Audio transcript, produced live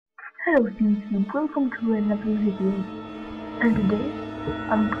Hello YouTube, welcome to another video, and today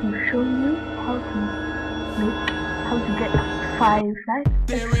I'm going to show you how to get 5 likes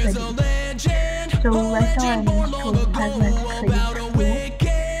at Freddies. So right now I'm installing 5 likes at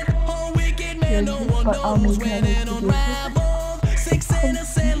Freddies 2, but I'll make another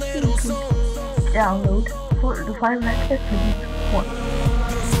video to download for the 5 likes at Freddies 1.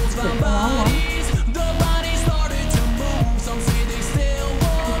 So now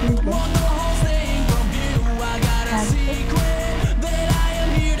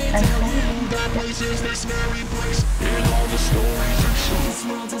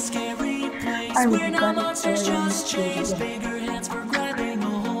I really got it so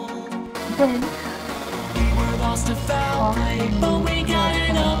then we were lost to foul play, but we got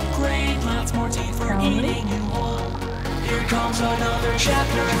an upgrade. Lots more teeth for eating you whole. Here comes another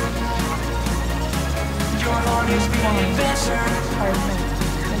chapter. Your heart is beating faster,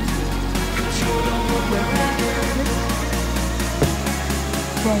 'cause you're the one we're after.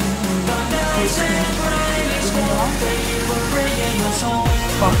 then The nights and Fridays won't that you were bringing us home.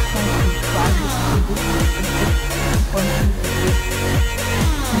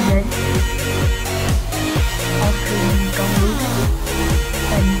 and then after you download it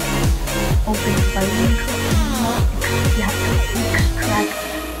and open the file intro, you have to extract.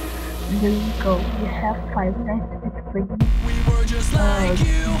 There you go, you have 5 likes at Freddies. We were just like you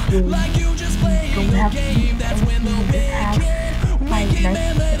just played don't have to do anything, you just have 5 likes at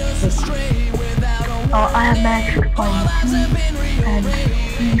Freddies. I have managed to find 2 and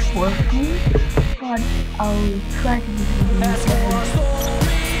 3 for free, but I'll try to do these later.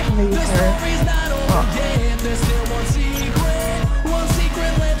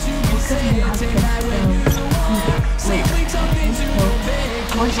 Because you have to get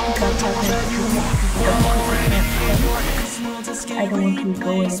once you got that, I don't want to go in and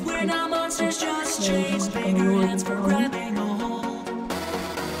go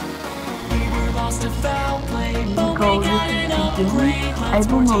I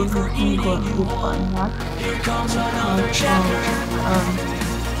don't know if this is good or not.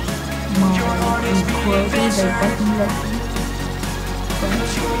 My recording that doesn't let me,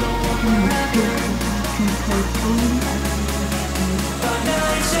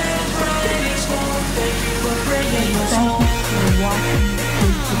 but thank you for watching.